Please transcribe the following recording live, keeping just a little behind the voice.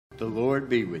The Lord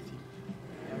be with you.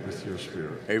 And with your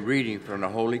spirit. A reading from the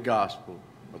Holy Gospel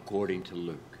according to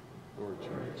Luke. Lord, to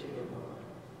you.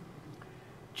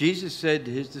 Jesus said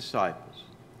to his disciples,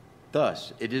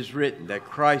 "Thus it is written that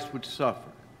Christ would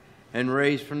suffer and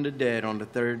raise from the dead on the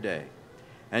third day,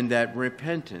 and that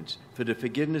repentance for the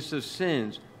forgiveness of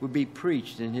sins would be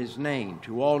preached in his name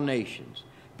to all nations,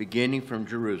 beginning from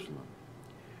Jerusalem.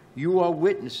 You are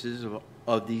witnesses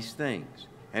of these things,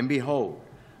 and behold,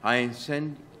 I am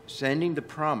sending the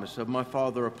promise of my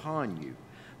Father upon you,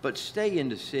 but stay in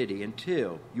the city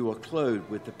until you are clothed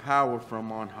with the power from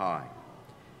on high."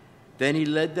 Then he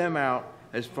led them out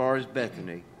as far as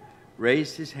Bethany,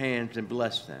 raised his hands and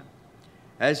blessed them.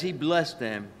 As he blessed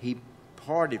them, he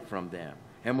parted from them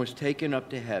and was taken up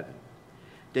to heaven.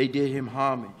 They did him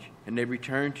homage, and they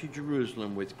returned to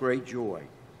Jerusalem with great joy,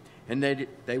 and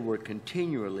they were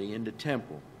continually in the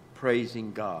temple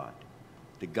praising God.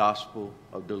 The Gospel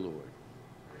of the Lord.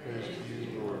 Praise to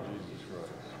you, Lord Jesus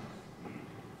Christ.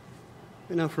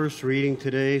 In our first reading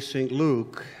today, St.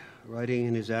 Luke, writing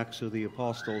in his Acts of the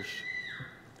Apostles,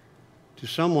 to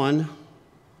someone,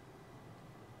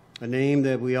 a name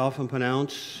that we often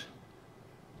pronounce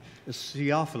as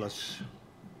Theophilus.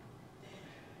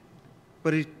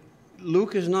 But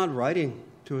Luke is not writing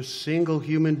to a single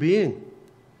human being.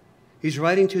 He's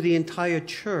writing to the entire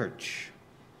church,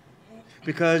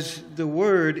 because the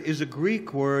word is a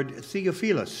Greek word,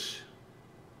 Theophilus,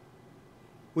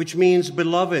 which means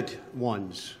beloved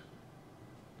ones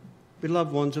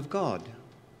of God.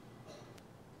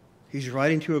 He's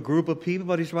writing to a group of people,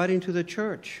 but he's writing to the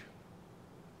church.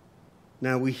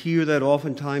 Now, we hear that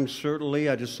oftentimes, certainly.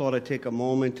 I just thought I'd take a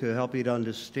moment to help you to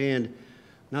understand,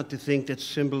 not to think that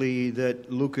simply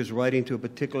that Luke is writing to a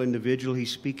particular individual.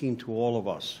 He's speaking to all of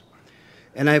us.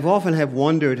 And I've often have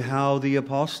wondered how the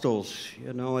apostles,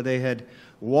 they had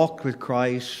walked with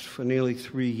Christ for nearly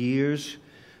 3 years.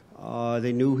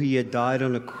 They knew he had died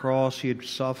on the cross. He had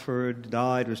suffered,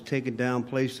 died, was taken down,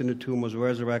 placed in the tomb, was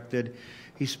resurrected.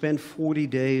 He spent 40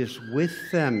 days with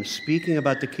them, speaking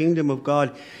about the kingdom of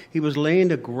God. He was laying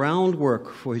the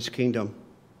groundwork for his kingdom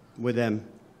with them,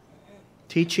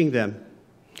 teaching them.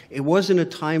 It wasn't a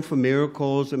time for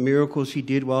miracles, the miracles he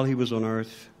did while he was on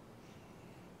earth.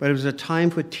 But it was a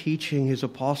time for teaching his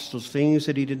apostles things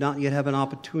that he did not yet have an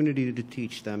opportunity to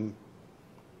teach them.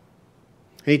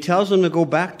 And he tells them to go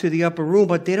back to the upper room,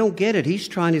 but they don't get it. He's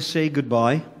trying to say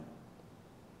goodbye.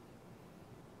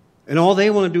 And all they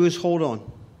want to do is hold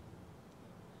on.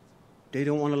 They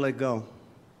don't want to let go.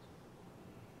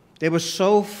 They were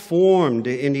so formed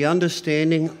in the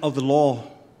understanding of the law,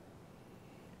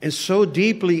 and so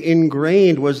deeply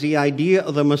ingrained was the idea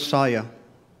of the Messiah.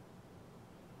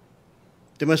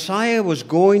 The Messiah was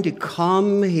going to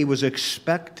come. He was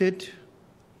expected.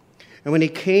 And when he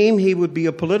came, he would be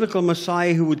a political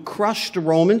Messiah who would crush the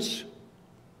Romans.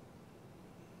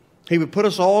 He would put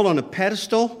us all on a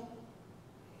pedestal.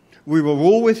 We will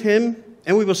rule with him,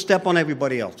 and we will step on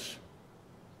everybody else.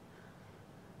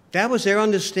 That was their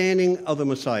understanding of the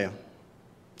Messiah.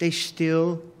 They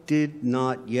still did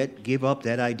not yet give up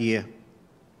that idea.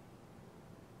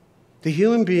 The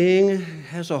human being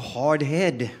has a hard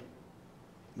head.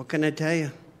 What can I tell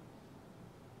you?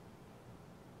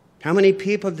 How many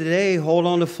people today hold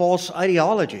on to false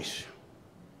ideologies,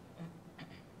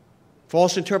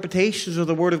 false interpretations of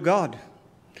the Word of God?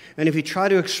 And if you try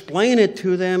to explain it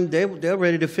to them, they're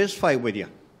ready to fist fight with you.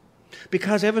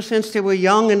 Because ever since they were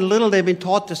young and little, they've been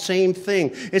taught the same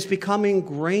thing. It's become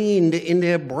ingrained in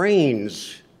their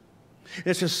brains.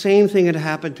 It's the same thing that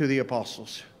happened to the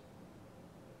apostles.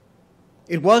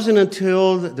 It wasn't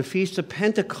until the Feast of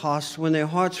Pentecost when their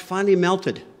hearts finally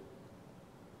melted.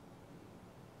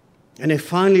 And they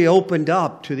finally opened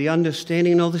up to the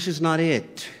understanding, no, this is not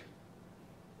it.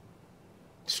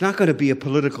 It's not going to be a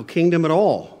political kingdom at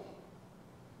all.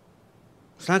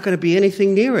 It's not going to be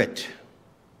anything near it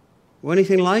or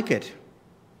anything like it.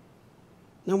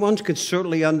 Now, one can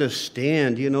certainly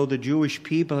understand, the Jewish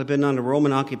people have been under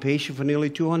Roman occupation for nearly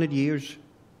 200 years.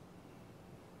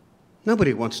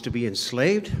 Nobody wants to be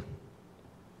enslaved.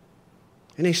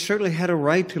 And they certainly had a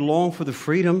right to long for the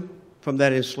freedom from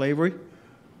that slavery.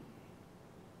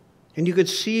 And you could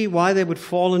see why they would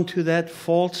fall into that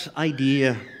false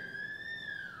idea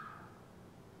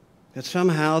that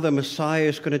somehow the Messiah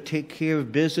is going to take care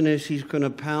of business. He's going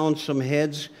to pound some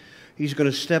heads. He's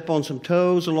going to step on some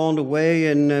toes along the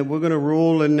way, and we're going to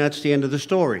rule, and that's the end of the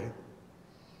story.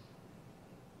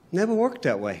 Never worked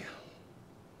that way.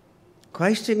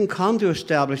 Christ didn't come to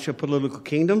establish a political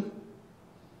kingdom.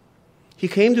 He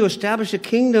came to establish a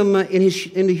kingdom in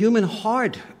the human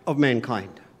heart of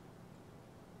mankind.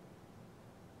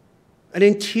 An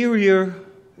interior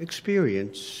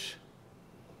experience.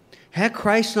 Had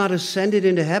Christ not ascended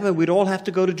into heaven, we'd all have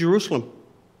to go to Jerusalem.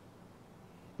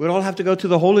 We'd all have to go to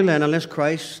the Holy Land unless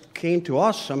Christ came to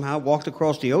us somehow, walked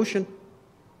across the ocean,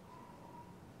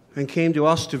 and came to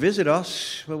us to visit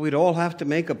us. But we'd all have to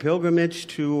make a pilgrimage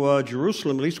to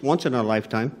Jerusalem at least once in our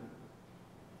lifetime.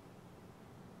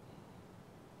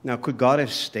 Now, could God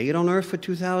have stayed on earth for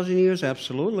 2,000 years?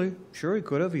 Absolutely. Sure, he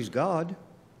could have. He's God.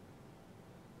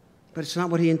 But it's not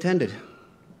what he intended.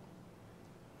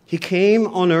 He came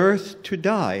on earth to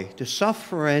die, to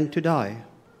suffer and to die,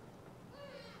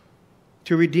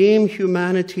 to redeem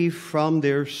humanity from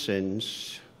their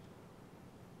sins.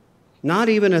 Not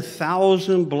even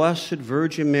 1,000 Blessed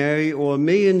Virgin Mary or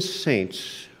 1,000,000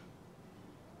 saints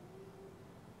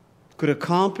could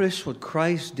accomplish what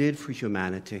Christ did for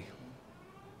humanity.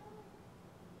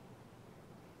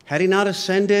 Had he not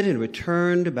ascended and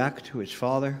returned back to his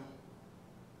Father,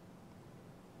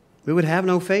 we would have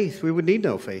no faith. We would need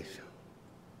no faith.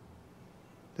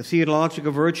 The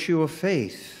theological virtue of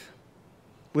faith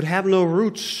would have no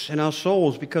roots in our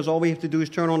souls because all we have to do is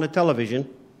turn on the television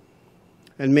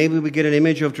and maybe we get an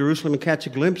image of Jerusalem and catch a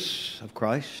glimpse of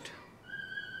Christ.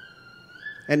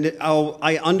 And our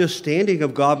understanding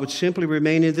of God would simply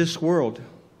remain in this world.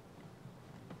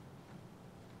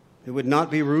 It would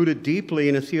not be rooted deeply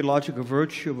in a theological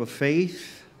virtue of a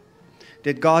faith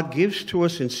that God gives to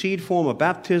us in seed form of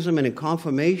baptism and in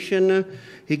confirmation.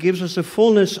 He gives us the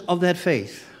fullness of that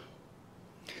faith.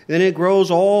 Then it grows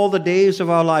all the days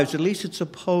of our lives. At least it's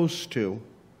supposed to.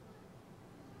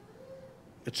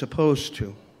 It's supposed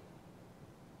to.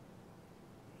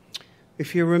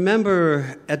 If you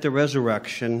remember at the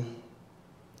resurrection,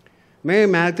 Mary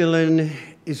Magdalene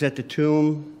is at the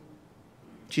tomb.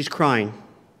 She's crying.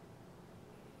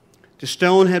 The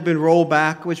stone had been rolled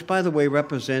back, which, by the way,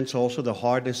 represents also the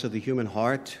hardness of the human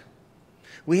heart.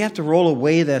 We have to roll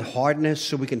away that hardness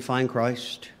so we can find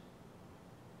Christ.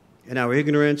 And our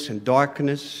ignorance and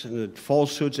darkness and the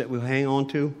falsehoods that we hang on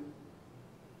to.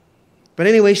 But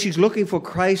anyway, she's looking for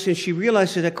Christ, and she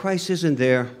realizes that Christ isn't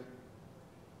there.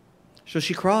 So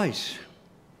she cries.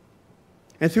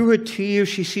 And through her tears,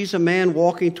 she sees a man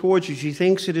walking towards her. She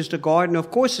thinks it is the gardener.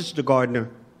 Of course it's the gardener.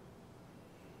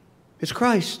 It's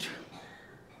Christ,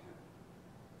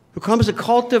 who comes to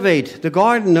cultivate the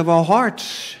garden of our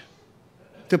hearts,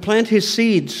 to plant his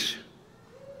seeds,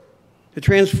 to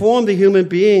transform the human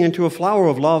being into a flower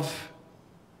of love.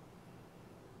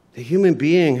 The human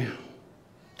being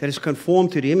that is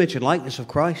conformed to the image and likeness of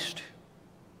Christ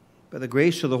by the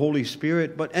grace of the Holy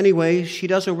Spirit. But anyway, she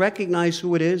doesn't recognize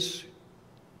who it is.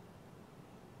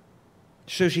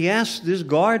 So she asks this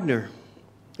gardener,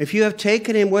 if you have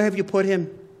taken him, where have you put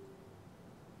him?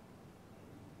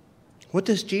 What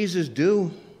does Jesus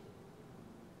do?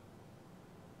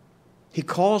 He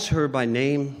calls her by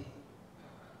name.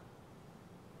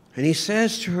 And he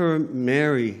says to her,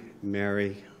 Mary,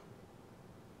 Mary.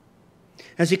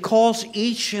 As he calls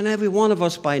each and every one of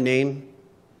us by name.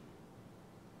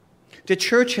 The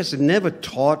church has never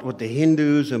taught what the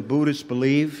Hindus and Buddhists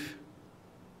believe.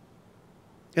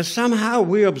 And somehow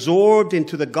we're absorbed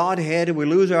into the Godhead and we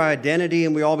lose our identity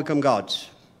and we all become gods.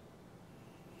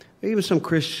 Even some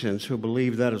Christians who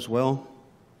believe that as well.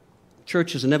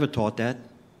 Church has never taught that.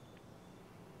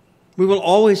 We will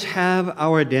always have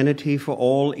our identity for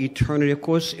all eternity. Of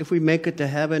course, if we make it to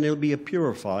heaven, it'll be a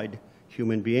purified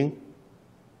human being.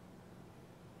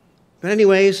 But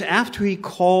anyways, after he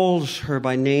calls her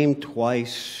by name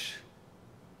twice,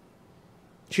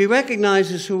 she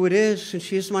recognizes who it is, and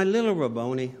she is my little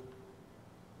Rabboni.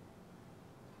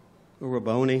 Or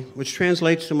Rabboni, which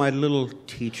translates to my little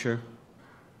teacher.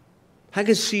 I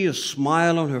can see a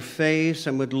smile on her face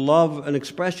and with love, an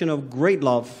expression of great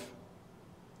love.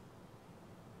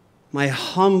 My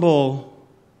humble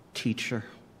teacher.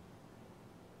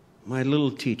 My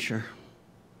little teacher.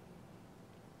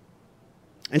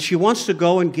 And she wants to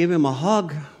go and give him a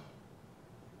hug.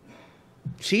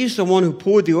 She's the one who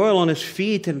poured the oil on his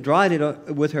feet and dried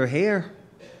it with her hair.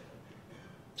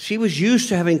 She was used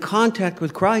to having contact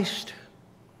with Christ.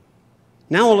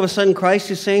 Now all of a sudden Christ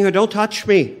is saying to her, don't touch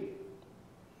me.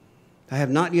 I have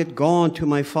not yet gone to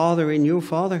my Father and your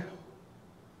Father.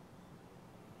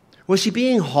 Was he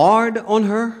being hard on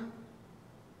her?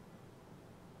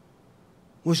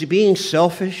 Was he being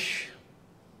selfish?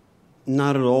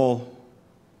 Not at all.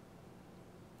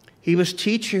 He was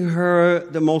teaching her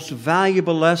the most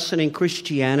valuable lesson in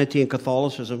Christianity and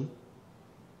Catholicism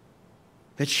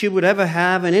that she would ever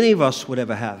have and any of us would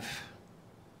ever have.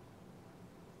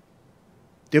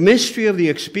 The mystery of the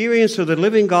experience of the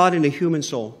living God in the human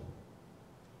soul.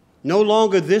 No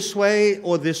longer this way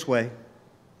or this way.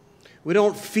 We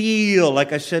don't feel,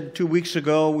 like I said 2 weeks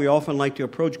ago, we often like to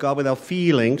approach God without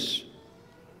feelings.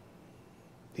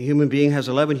 The human being has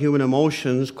 11 human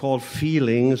emotions called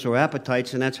feelings or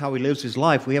appetites, and that's how he lives his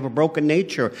life. We have a broken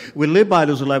nature. We live by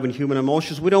those 11 human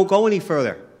emotions. We don't go any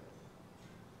further.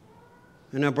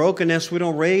 In our brokenness, we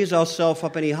don't raise ourselves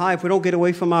up any higher. If we don't get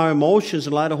away from our emotions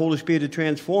and allow the Holy Spirit to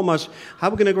transform us, how are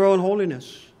we going to grow in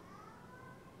holiness?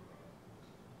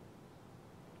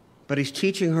 But he's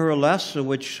teaching her a lesson,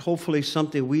 which hopefully is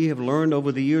something we have learned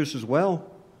over the years as well.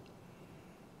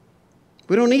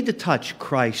 We don't need to touch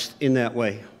Christ in that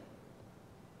way.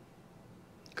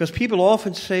 Because people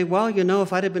often say, well, you know,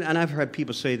 if I'd have been, and I've heard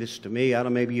people say this to me, I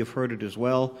don't know, maybe you've heard it as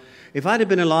well. If I'd have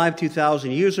been alive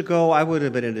 2,000 years ago, I would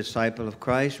have been a disciple of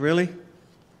Christ. Really?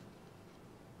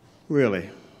 Really?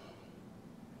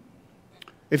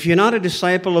 If you're not a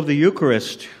disciple of the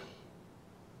Eucharist,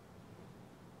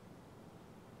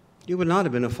 you would not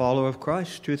have been a follower of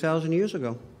Christ 2,000 years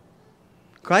ago.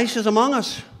 Christ is among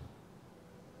us.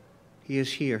 He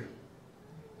is here.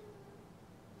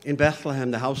 In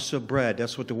Bethlehem, the house of bread.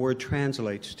 That's what the word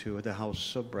translates to, the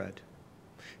house of bread.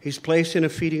 He's placed in a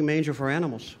feeding manger for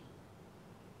animals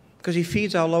because he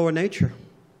feeds our lower nature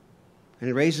and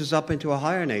he raises up into a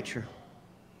higher nature.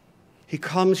 He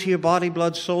comes here, body,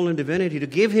 blood, soul, and divinity, to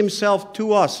give himself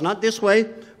to us, not this way,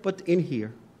 but in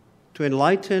here, to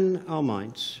enlighten our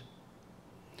minds.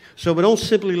 So we don't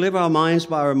simply live our minds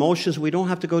by our emotions. We don't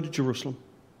have to go to Jerusalem.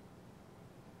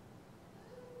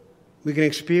 We can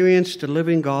experience the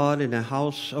living God in a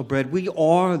house of bread. We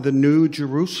are the new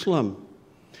Jerusalem,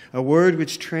 a word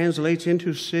which translates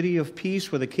into city of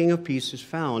peace, where the King of Peace is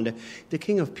found. The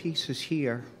King of Peace is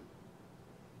here.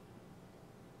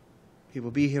 He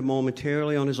will be here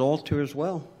momentarily on his altar as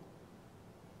well.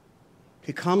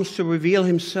 He comes to reveal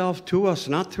himself to us,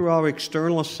 not through our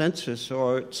external senses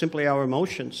or simply our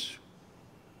emotions,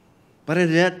 but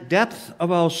in the depth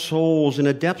of our souls, in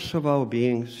the depths of our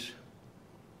beings.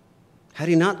 Had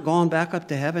he not gone back up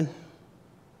to heaven,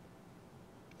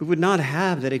 we would not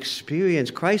have that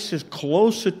experience. Christ is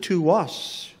closer to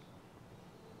us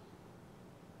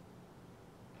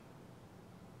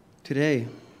today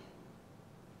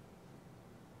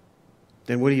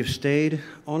than would he have stayed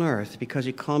on earth, because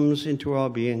he comes into our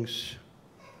beings.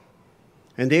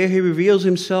 And there he reveals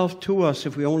himself to us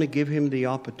if we only give him the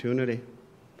opportunity.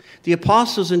 The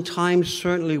apostles in time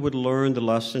certainly would learn the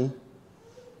lesson.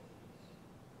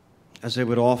 As they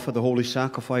would offer the holy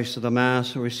sacrifice of the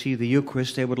Mass or receive the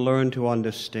Eucharist, they would learn to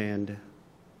understand.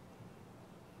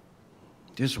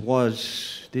 This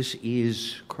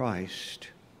is Christ.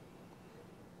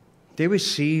 They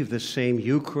receive the same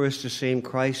Eucharist, the same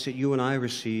Christ that you and I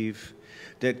receive,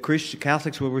 that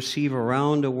Catholics will receive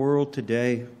around the world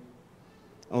today.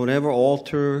 On whatever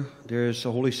altar there is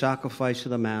the holy sacrifice of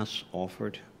the Mass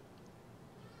offered.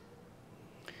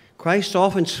 Christ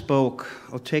often spoke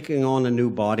of taking on a new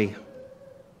body.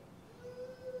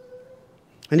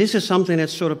 And this is something that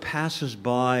sort of passes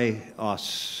by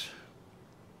us.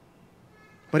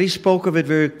 But he spoke of it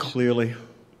very clearly.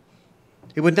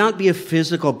 It would not be a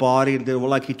physical body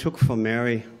like he took from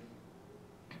Mary.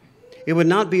 It would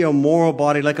not be a moral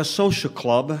body like a social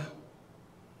club,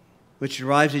 which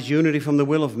derives its unity from the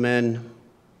will of men.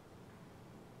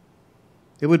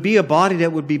 It would be a body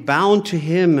that would be bound to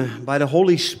him by the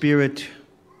Holy Spirit,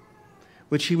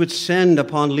 which he would send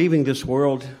upon leaving this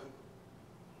world.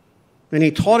 And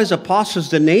he taught his apostles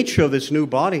the nature of this new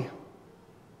body.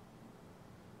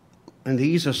 And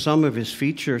these are some of his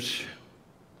features.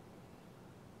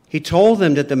 He told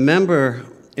them that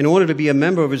in order to be a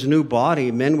member of his new body,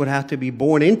 men would have to be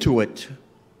born into it.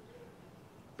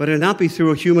 But it would not be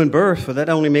through a human birth, for that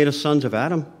only made us sons of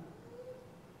Adam.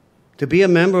 To be a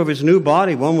member of his new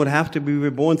body, one would have to be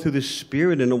reborn through the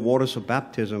Spirit in the waters of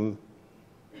baptism,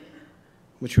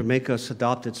 which would make us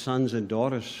adopted sons and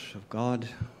daughters of God.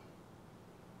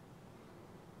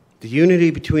 The unity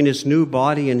between his new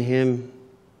body and him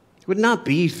would not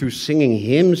be through singing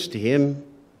hymns to him,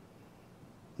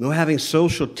 nor having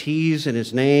social teas in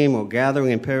his name, or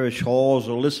gathering in parish halls,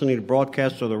 or listening to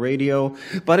broadcasts on the radio,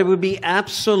 but it would be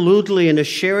absolutely in the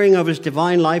sharing of his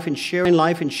divine life and sharing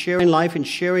life and sharing life and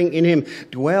sharing in him.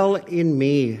 Dwell in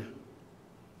me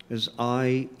as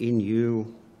I in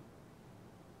you.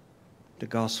 The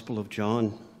Gospel of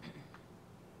John.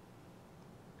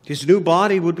 His new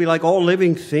body would be like all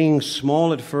living things,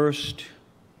 small at first.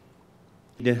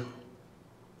 I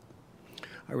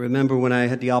remember when I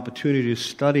had the opportunity to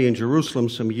study in Jerusalem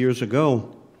some years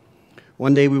ago.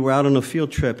 One day we were out on a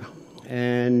field trip,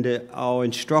 and our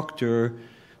instructor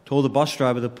told the bus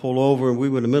driver to pull over, and we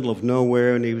were in the middle of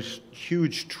nowhere, and there was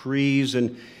huge trees,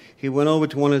 and he went over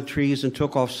to one of the trees and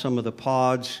took off some of the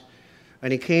pods.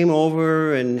 And he came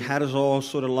over and had us all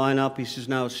sort of line up. He says,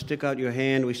 now stick out your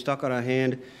hand. We stuck out our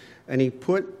hand, and he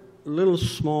put little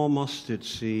small mustard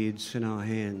seeds in our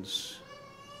hands.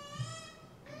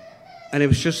 And it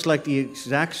was just like the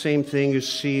exact same thing you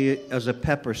see as a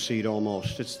pepper seed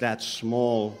almost. It's that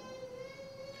small.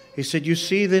 He said, you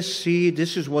see this seed?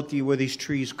 This is where these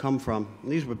trees come from.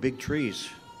 And these were big trees.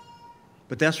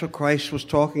 But that's what Christ was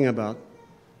talking about.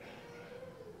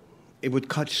 It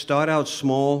would start out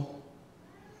small.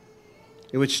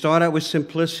 It would start out with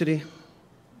simplicity,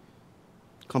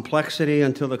 complexity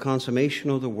until the consummation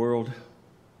of the world.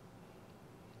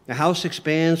 The house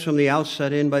expands from the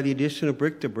outside in by the addition of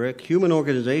brick to brick. Human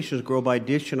organizations grow by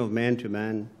addition of man to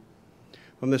man.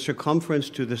 From the circumference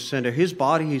to the center. His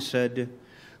body, he said,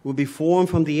 will be formed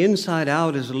from the inside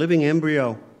out as a living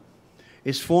embryo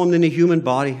is formed in the human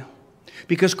body.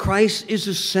 Because Christ is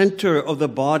the center of the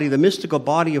body, the mystical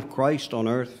body of Christ on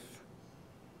earth.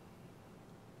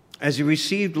 As he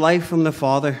received life from the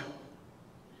Father,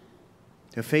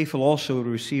 the faithful also would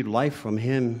receive life from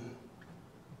him.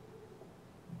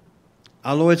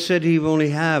 Our Lord said he would only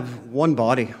have one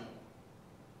body.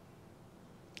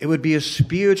 It would be a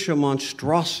spiritual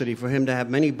monstrosity for him to have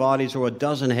many bodies or a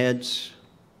dozen heads.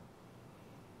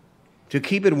 To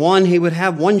keep it one, he would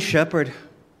have one shepherd,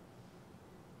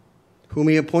 whom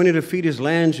he appointed to feed his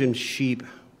lambs and sheep.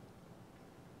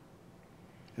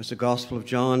 As the Gospel of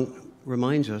John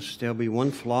reminds us, there'll be one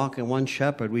flock and one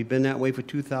shepherd. We've been that way for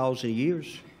 2,000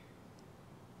 years.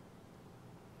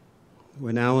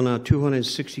 We're now on our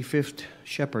 265th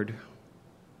shepherd.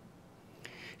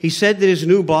 He said that his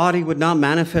new body would not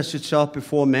manifest itself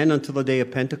before men until the day of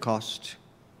Pentecost,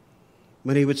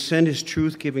 when he would send his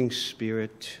truth-giving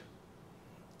Spirit.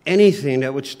 Anything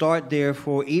that would start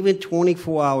therefore even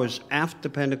 24 hours after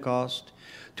Pentecost,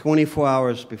 24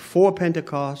 hours before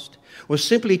Pentecost, or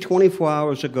simply 24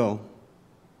 hours ago,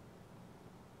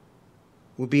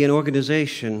 would be an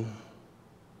organization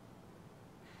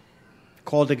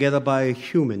called together by a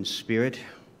human spirit.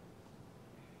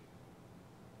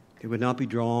 It would not be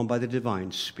drawn by the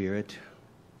divine Spirit.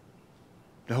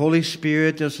 The Holy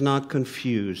Spirit does not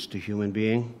confuse the human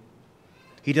being.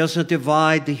 He doesn't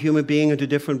divide the human being into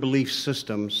different belief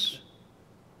systems.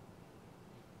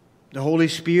 The Holy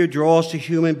Spirit draws the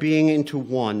human being into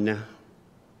one.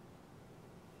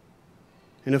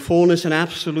 In the fullness and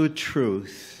absolute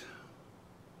truth.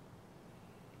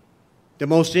 The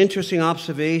most interesting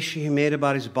observation he made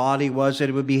about his body was that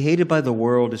it would be hated by the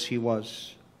world as he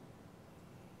was.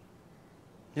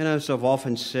 And as I've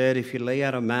often said, if you lay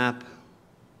out a map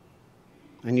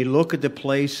and you look at the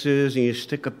places and you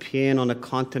stick a pin on the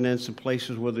continents and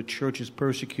places where the church is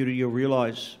persecuted, you'll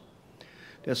realize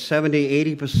that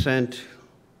 70-80%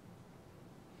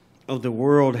 of the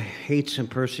world hates and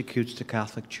persecutes the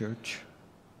Catholic Church.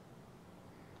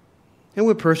 And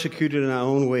we're persecuted in our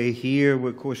own way here.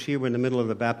 Of course, here we're in the middle of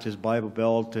the Baptist Bible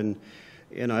Belt, and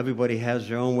everybody has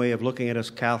their own way of looking at us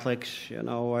Catholics.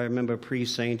 I remember a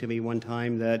priest saying to me one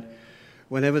time that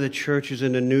whenever the church is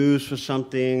in the news for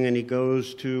something and he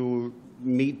goes to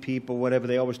meet people, whatever,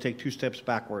 they always take 2 steps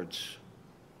backwards.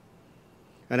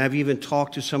 And I've even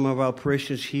talked to some of our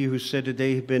parishioners here who said that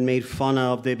they've been made fun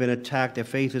of, they've been attacked, their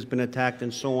faith has been attacked,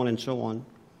 and so on and so on.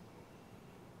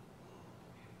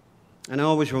 And I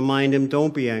always remind them,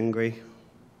 don't be angry.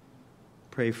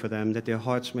 Pray for them, that their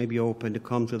hearts may be open to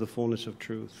come to the fullness of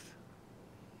truth.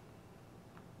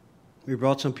 We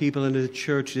brought some people into the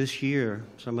church this year.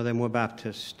 Some of them were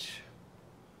Baptist.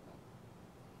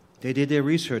 They did their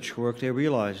research work. They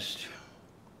realized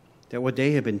that what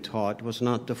they had been taught was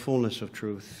not the fullness of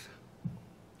truth.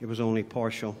 It was only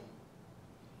partial.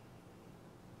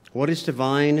 What is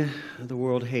divine, the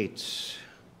world hates.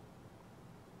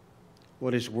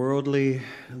 What is worldly,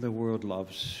 the world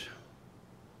loves.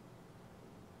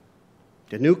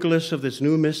 The nucleus of this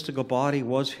new mystical body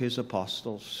was his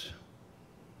apostles.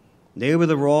 They were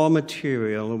the raw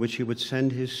material in which he would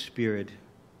send his Spirit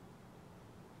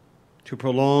to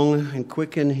prolong and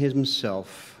quicken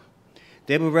himself.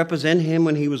 They would represent him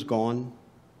when he was gone.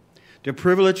 The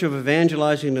privilege of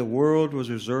evangelizing the world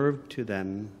was reserved to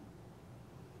them.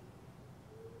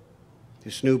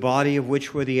 This new body, of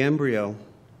which we're the embryo,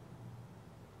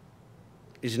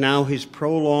 is now his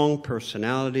prolonged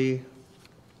personality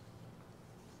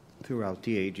throughout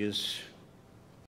the ages.